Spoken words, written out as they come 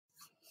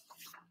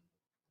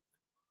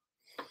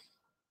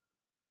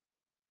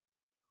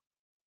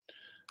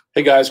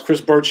Hey guys,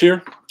 Chris Birch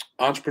here,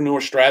 Entrepreneur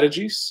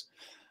Strategies.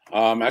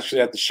 I'm actually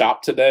at the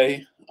shop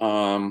today,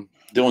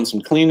 doing some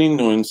cleaning,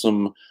 doing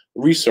some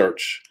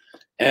research,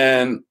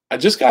 and I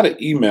just got an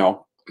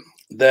email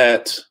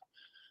that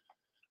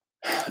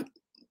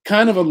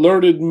kind of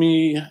alerted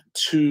me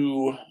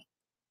to,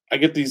 I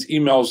get these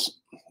emails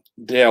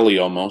daily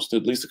almost,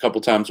 at least a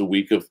couple times a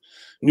week, of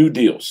new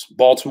deals,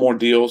 Baltimore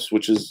deals,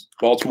 which is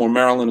Baltimore,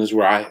 Maryland is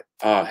where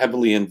I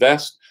heavily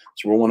invest.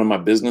 It's where one of my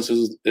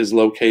businesses is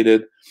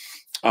located.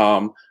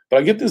 But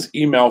I get this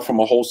email from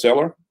a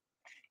wholesaler.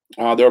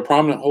 They're a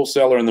prominent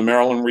wholesaler in the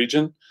Maryland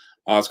region.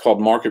 It's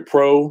called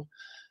MarketPro.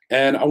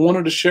 And I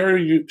wanted to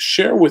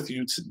share with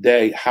you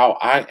today how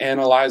I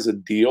analyze a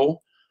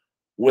deal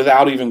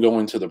without even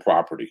going to the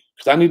property.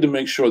 Because I need to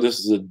make sure this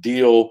is a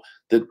deal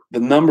that the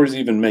numbers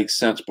even make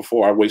sense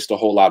before I waste a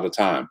whole lot of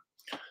time.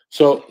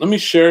 So let me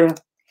share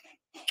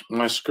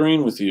my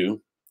screen with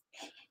you.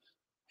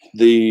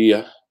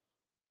 There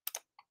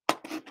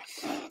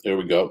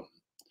we go.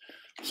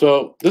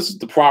 So this is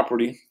the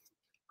property.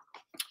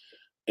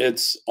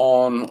 It's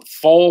on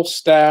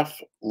Falstaff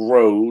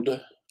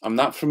Road. I'm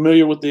not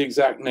familiar with the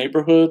exact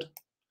neighborhood,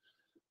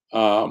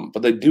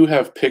 but they do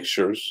have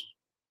pictures.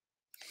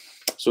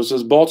 So it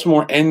says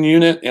Baltimore N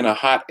unit in a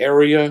hot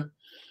area,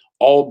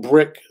 all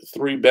brick,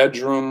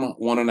 3-bedroom,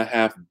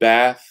 1.5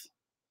 bath.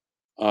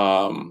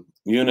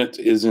 Unit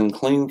is in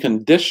clean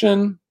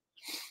condition.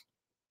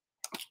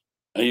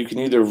 You can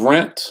either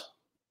rent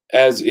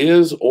as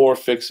is or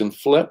fix and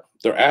flip.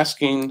 They're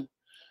asking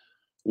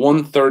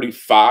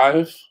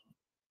 $135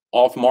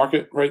 off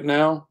market right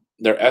now.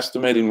 They're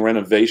estimating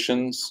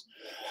renovations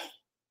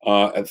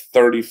at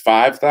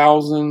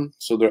 $35,000.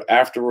 So they're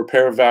after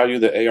repair value,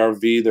 the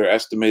ARV, they're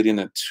estimating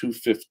at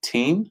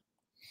 $215.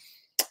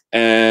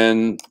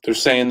 And they're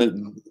saying that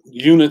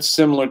units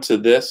similar to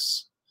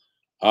this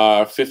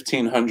are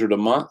 $1,500 a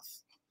month.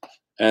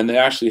 And they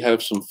actually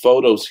have some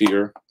photos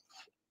here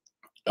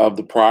of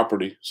the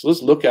property. So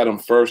let's look at them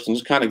first and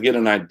just kind of get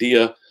an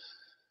idea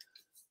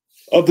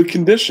of the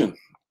condition.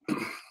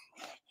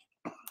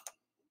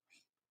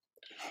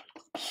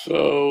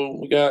 So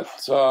we got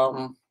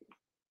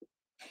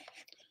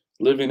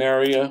living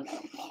area,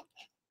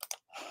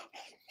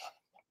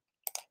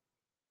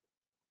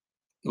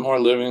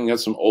 more living, got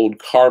some old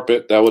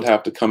carpet that would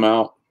have to come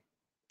out.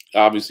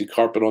 Obviously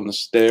carpet on the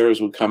stairs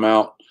would come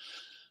out.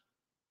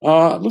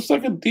 Looks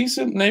like a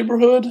decent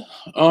neighborhood,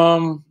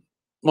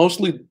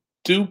 mostly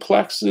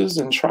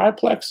duplexes and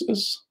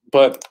triplexes,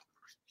 but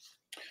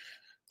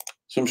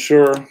so I'm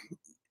sure a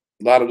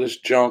lot of this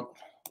junk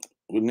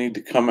would need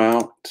to come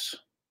out.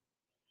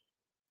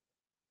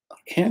 I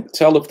can't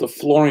tell if the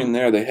flooring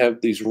there, they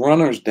have these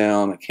runners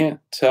down. I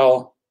can't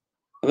tell.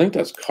 I think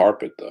that's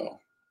carpet though.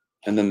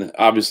 And then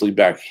obviously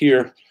back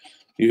here,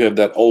 you have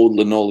that old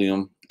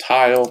linoleum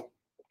tile.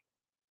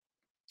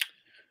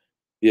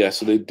 Yeah,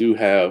 so they do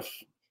have,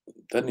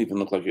 doesn't even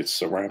look like it's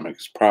ceramic.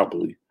 It's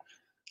probably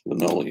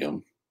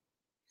linoleum.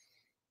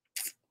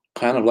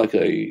 Kind of like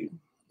a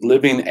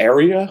living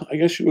area, I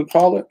guess you would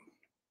call it.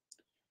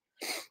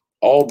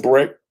 All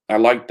brick. I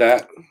like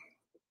that.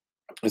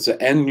 It's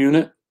an N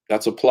unit.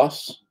 That's a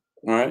plus.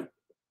 All right.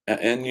 An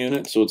N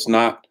unit. So it's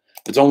not,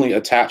 it's only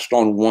attached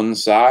on one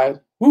side.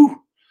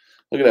 Woo!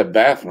 Look at that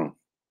bathroom.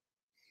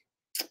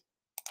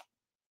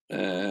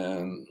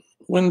 And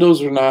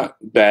windows are not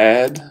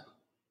bad.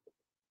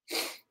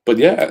 But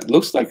yeah, it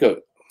looks like a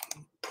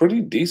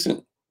pretty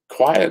decent,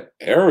 quiet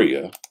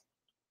area.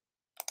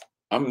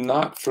 I'm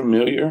not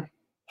familiar,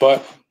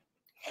 but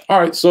all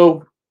right.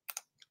 So,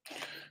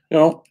 you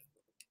know,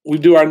 we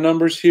do our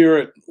numbers here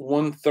at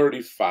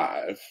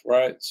 135,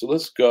 right? So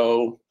let's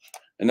go.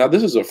 And now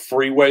this is a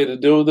free way to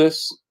do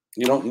this.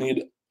 You don't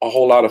need a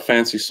whole lot of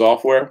fancy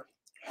software.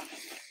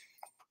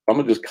 I'm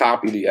going to just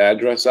copy the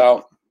address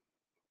out.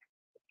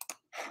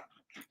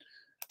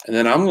 And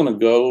then I'm going to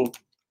go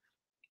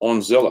on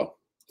Zillow.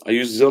 I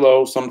use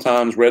Zillow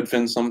sometimes,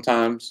 Redfin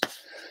sometimes. A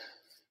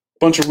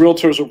bunch of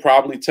realtors will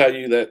probably tell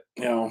you that,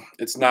 you know,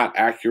 it's not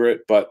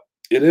accurate, but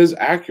it is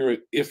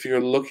accurate if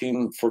you're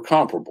looking for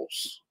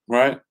comparables,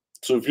 right?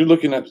 So if you're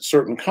looking at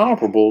certain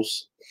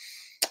comparables,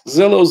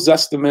 Zillow's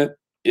estimate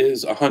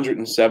is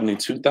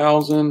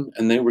 172,000,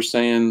 and they were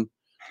saying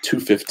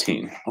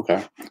 215.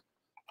 Okay,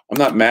 I'm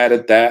not mad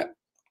at that,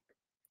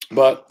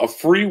 but a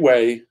free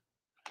way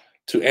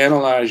to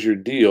analyze your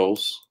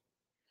deals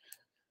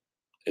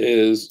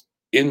is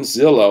in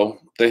Zillow.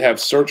 They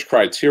have search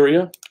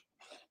criteria.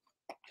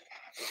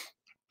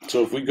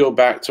 So if we go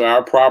back to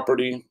our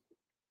property,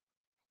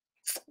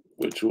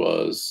 which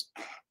was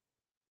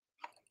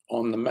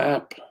on the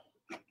map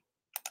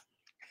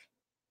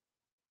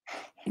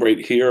right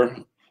here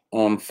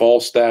on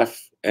Falstaff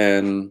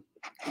and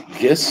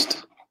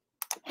Gist.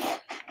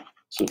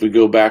 So if we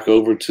go back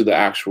over to the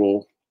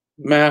actual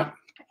map,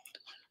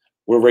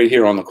 we're right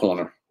here on the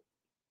corner,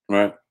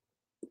 right?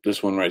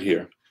 This one right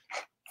here.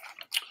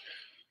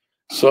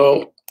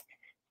 So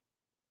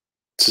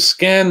to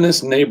scan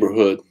this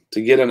neighborhood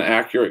to get an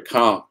accurate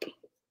comp,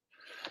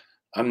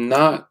 I'm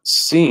not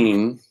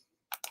seeing,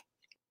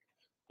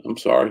 I'm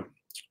sorry,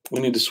 We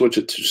need to switch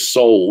it to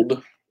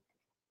sold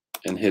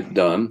and hit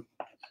done.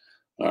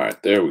 All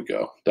right, there we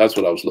go. That's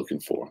what I was looking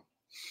for.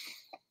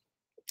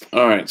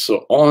 All right,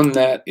 so on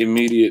that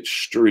immediate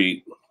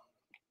street,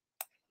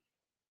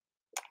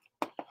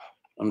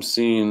 I'm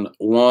seeing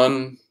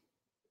one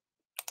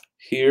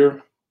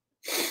here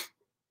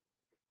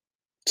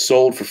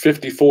sold for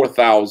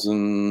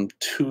 $54,000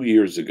 2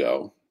 years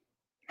ago.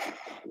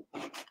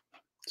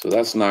 So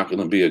that's not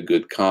going to be a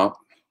good comp.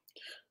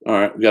 All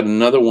right, we got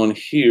another one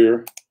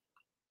here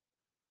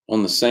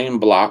on the same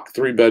block,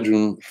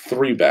 3-bedroom,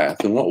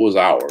 3-bath. And what was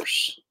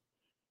ours?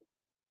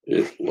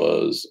 It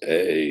was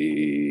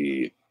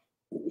a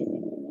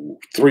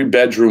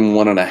 3-bedroom,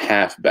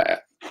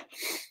 1.5-bath.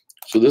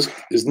 So this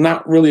is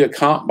not really a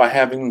comp by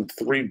having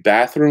 3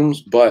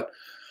 bathrooms, but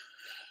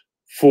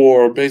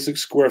for basic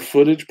square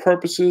footage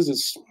purposes,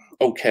 it's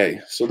okay.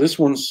 So this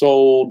one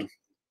sold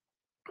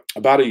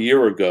about a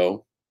year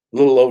ago, a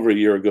little over a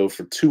year ago,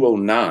 for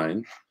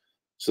 $209.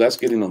 So that's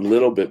getting a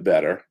little bit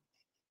better.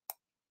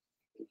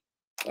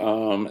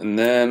 And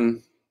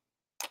then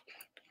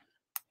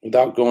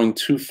without going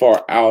too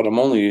far out, I'm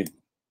only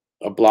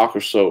a block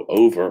or so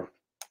over.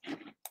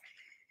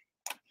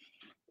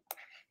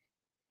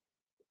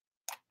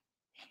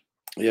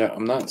 Yeah,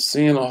 I'm not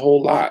seeing a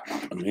whole lot.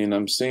 I mean,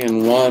 I'm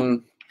seeing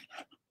one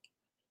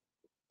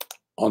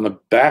on the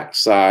back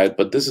side,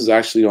 but this is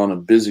actually on a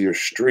busier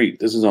street.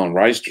 This is on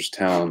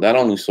Reisterstown. That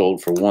only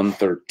sold for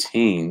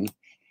 $113.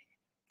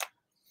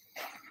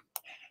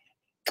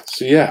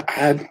 So yeah,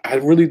 I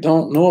really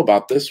don't know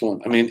about this one.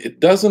 I mean,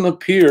 it doesn't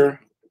appear,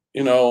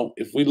 you know,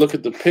 if we look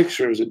at the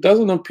pictures, it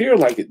doesn't appear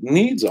like it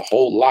needs a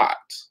whole lot.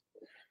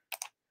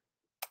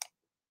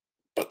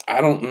 But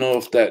I don't know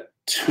if that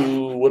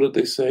what did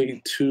they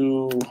say?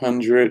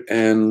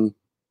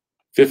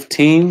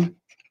 215?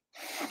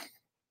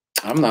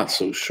 I'm not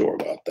so sure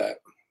about that.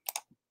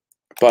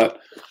 But,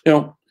 you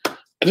know,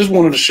 I just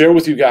wanted to share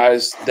with you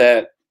guys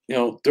that, you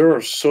know, there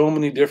are so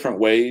many different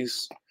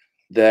ways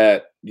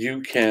that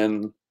you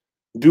can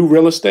do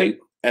real estate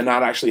and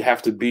not actually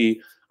have to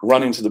be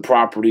running to the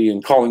property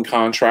and calling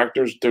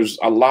contractors. There's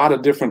a lot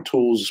of different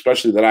tools,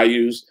 especially that I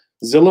use.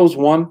 Zillow's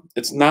one.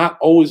 It's not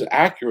always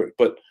accurate,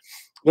 but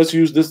let's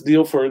use this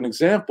deal for an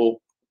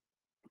example.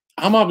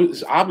 I'm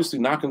obviously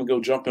not going to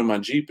go jump in my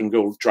Jeep and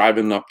go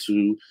driving up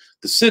to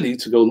the city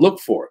to go look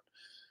for it.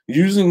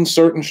 Using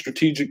certain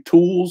strategic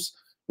tools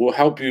will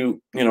help you,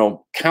 you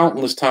know,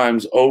 countless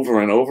times over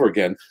and over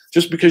again,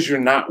 just because you're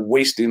not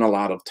wasting a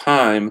lot of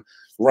time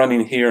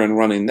running here and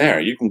running there.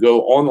 You can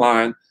go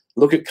online,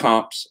 look at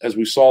comps. As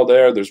we saw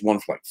there, there's one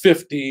for like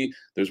 50,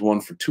 there's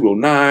one for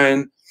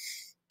 209.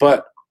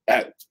 But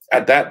at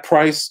that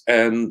price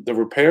and the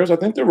repairs, I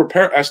think the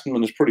repair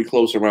estimate is pretty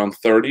close, around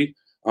 30,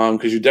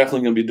 because you're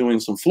definitely going to be doing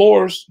some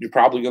floors. You're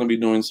probably going to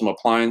be doing some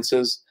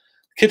appliances.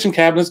 Kitchen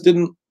cabinets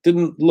didn't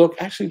look.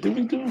 Actually, did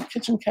we do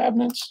kitchen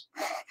cabinets?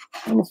 I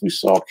don't know if we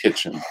saw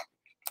kitchen.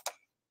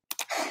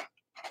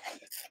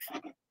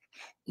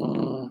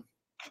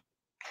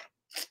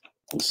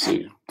 Let's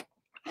see.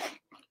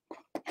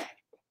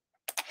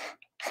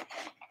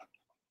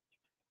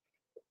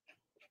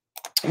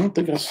 I don't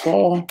think I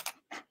saw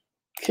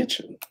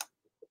kitchen.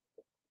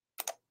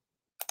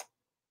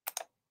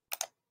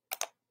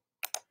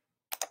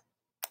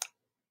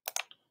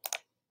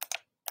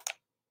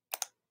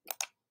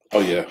 Oh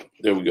yeah,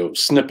 there we go.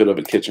 Snippet of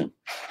a kitchen.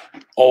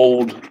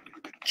 Old,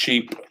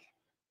 cheap.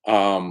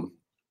 Looks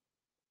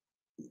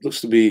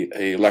to be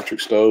a electric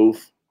stove.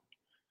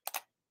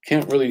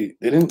 They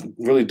didn't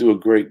really do a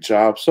great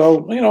job.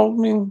 So, you know, I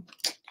mean,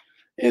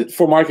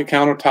 for market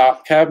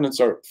countertop, cabinets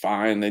are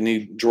fine. They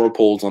need drawer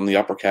pulls on the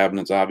upper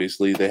cabinets,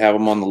 obviously. They have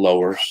them on the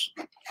lowers.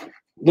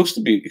 Looks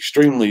to be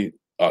extremely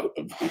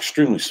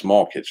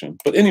small kitchen.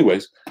 But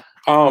anyways,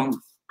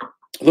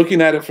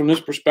 looking at it from this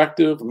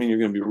perspective, I mean, you're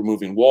going to be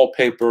removing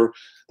wallpaper.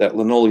 That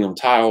linoleum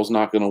tile is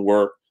not going to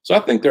work. So I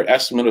think their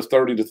estimate of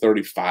 30 to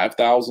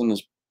 35,000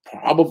 is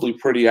probably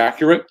pretty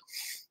accurate.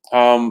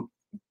 I'm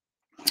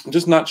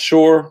just not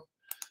sure,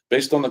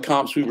 based on the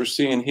comps we were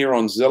seeing here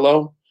on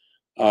Zillow,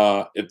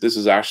 if this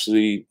is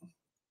actually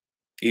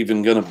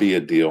even going to be a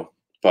deal.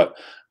 But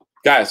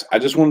guys, I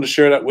just wanted to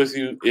share that with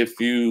you. If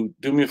you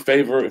do me a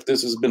favor, if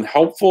this has been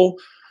helpful,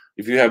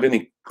 if you have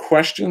any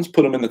questions,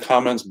 put them in the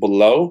comments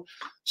below.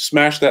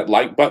 Smash that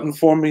like button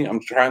for me. I'm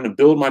trying to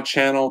build my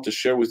channel to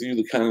share with you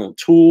the kind of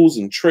tools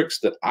and tricks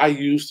that I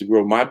use to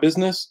grow my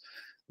business.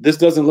 This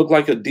doesn't look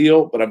like a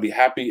deal, but I'd be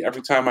happy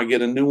every time I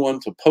get a new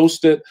one to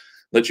post it,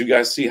 let you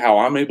guys see how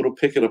I'm able to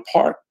pick it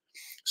apart.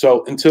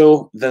 So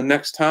until the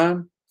next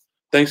time,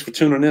 thanks for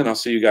tuning in. I'll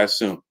see you guys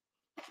soon.